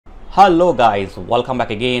Hello guys, welcome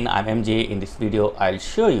back again. I'm MJ. In this video I'll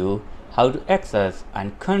show you how to access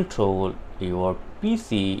and control your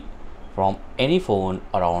PC from any phone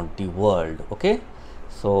around the world. Okay,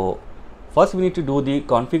 so first we need to do the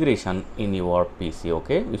configuration in your PC,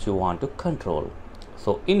 okay, which you want to control.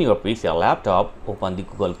 So in your PC or laptop, open the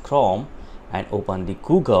Google Chrome and open the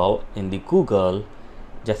Google. In the Google,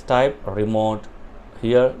 just type remote.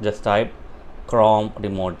 Here just type Chrome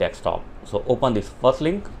remote desktop. So open this first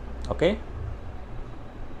link, okay,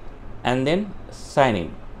 and then sign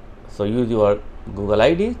in. So use your Google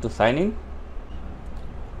ID to sign in,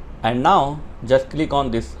 and now just click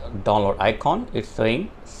on this download icon. It's saying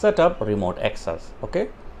setup remote access. Okay,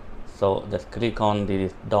 so just click on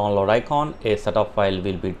this download icon. A setup file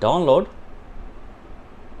will be downloaded,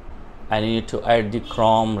 and you need to add the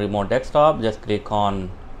Chrome remote desktop. Just click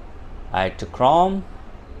on add to Chrome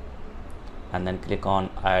and then click on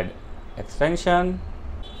add extension,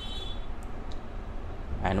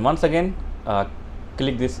 and once again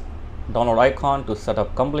click this download icon to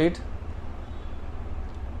setup complete,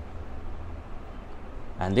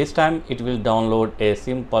 and this time it will download a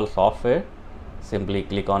simple software. Simply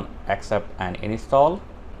click on accept and install.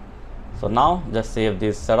 So now just save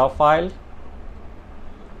this setup file,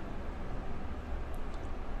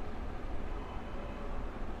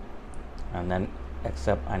 and then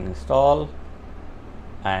accept and install,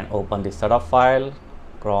 and open the setup file,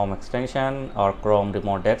 Chrome extension or Chrome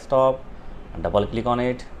remote desktop, and double click on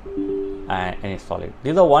it and install it.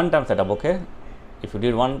 This is a one-time setup. Okay, if you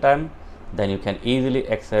did one time, then you can easily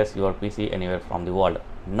access your PC anywhere from the world.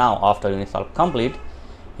 Now after you install complete,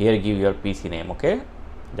 here give your PC name. Okay,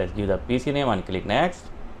 just give the PC name and click next,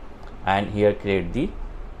 and here create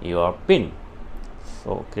your pin.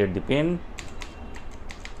 So create the pin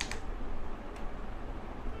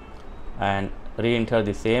and re-enter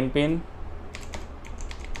the same pin.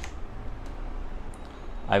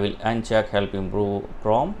 I will uncheck help improve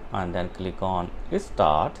Chrome and then click on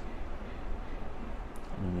start.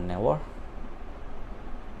 Never.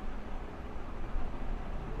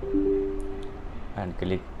 And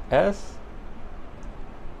click S.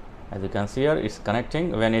 As you can see here, it's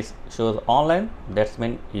connecting. When it shows online, that's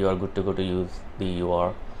mean you are good to go to use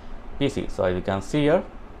your PC. So as you can see here,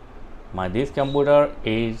 this computer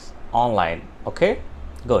is online. Okay,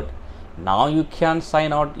 good. Now you can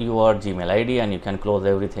sign out your Gmail ID and you can close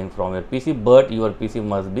everything from your PC, but your PC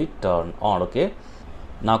must be turned on. Okay,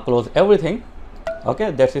 now close everything.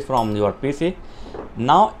 Okay, that's it from your PC.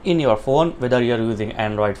 Now in your phone, whether you are using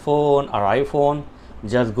Android phone or iPhone,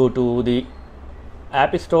 just go to the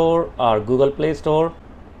App Store or Google Play Store.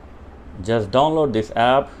 Just download this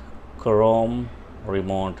app, Chrome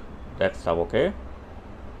remote desktop. Okay,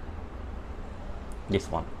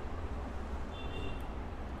 this one.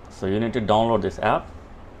 So you need to download this app,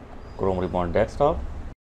 Chrome remote desktop,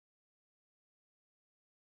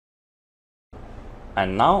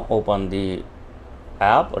 and now open the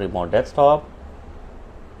app remote desktop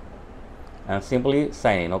and simply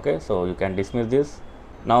sign in. Okay, so you can dismiss this.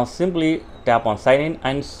 Now simply tap on sign in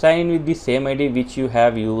and sign in with the same ID which you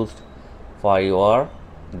have used for your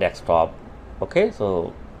desktop. Okay,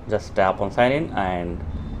 so just tap on sign in and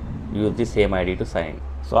use the same ID to sign in.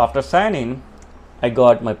 So after sign in, I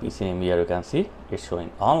got my PC name here. You can see it's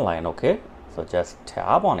showing online. Okay, so just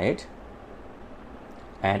tap on it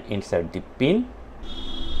and insert the pin.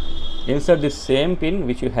 Insert the same pin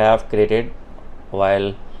which you have created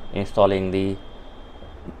while installing the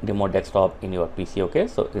remote desktop in your PC. Okay,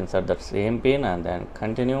 so insert that same pin and then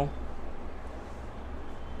continue,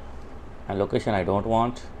 and location I don't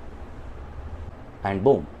want, and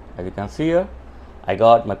boom, as you can see here, I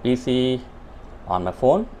got my PC on my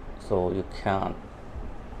phone. So you can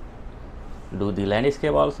do the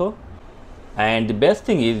landscape also, and the best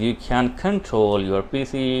thing is you can control your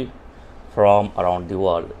PC from around the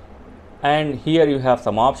world. And here you have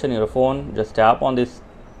some option in your phone. Just tap on this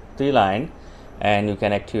three line and you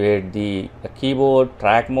can activate the keyboard,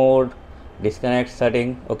 track mode, disconnect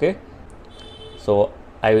setting. Okay, so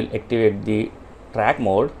I will activate the track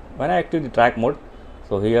mode. When I activate the track mode,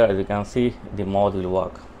 so here as you can see, the mouse will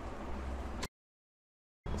work.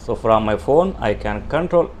 So from my phone I can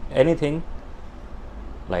control anything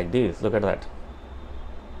like this. Look at that.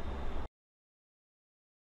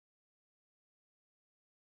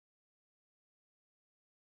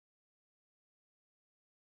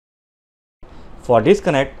 For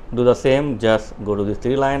disconnect, do the same. Just go to this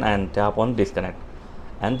three line and tap on disconnect,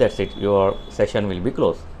 and that's it. Your session will be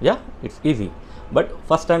closed. Yeah, it's easy, but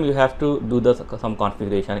first time you have to do some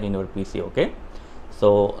configuration in your PC. Okay,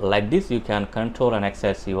 so like this you can control and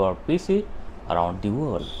access your PC around the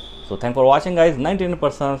world. So thanks for watching, guys.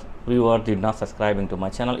 19% viewer did not subscribing to my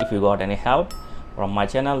channel. If you got any help from my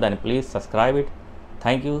channel, then please subscribe it.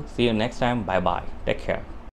 Thank you. See you next time. Bye bye. Take care.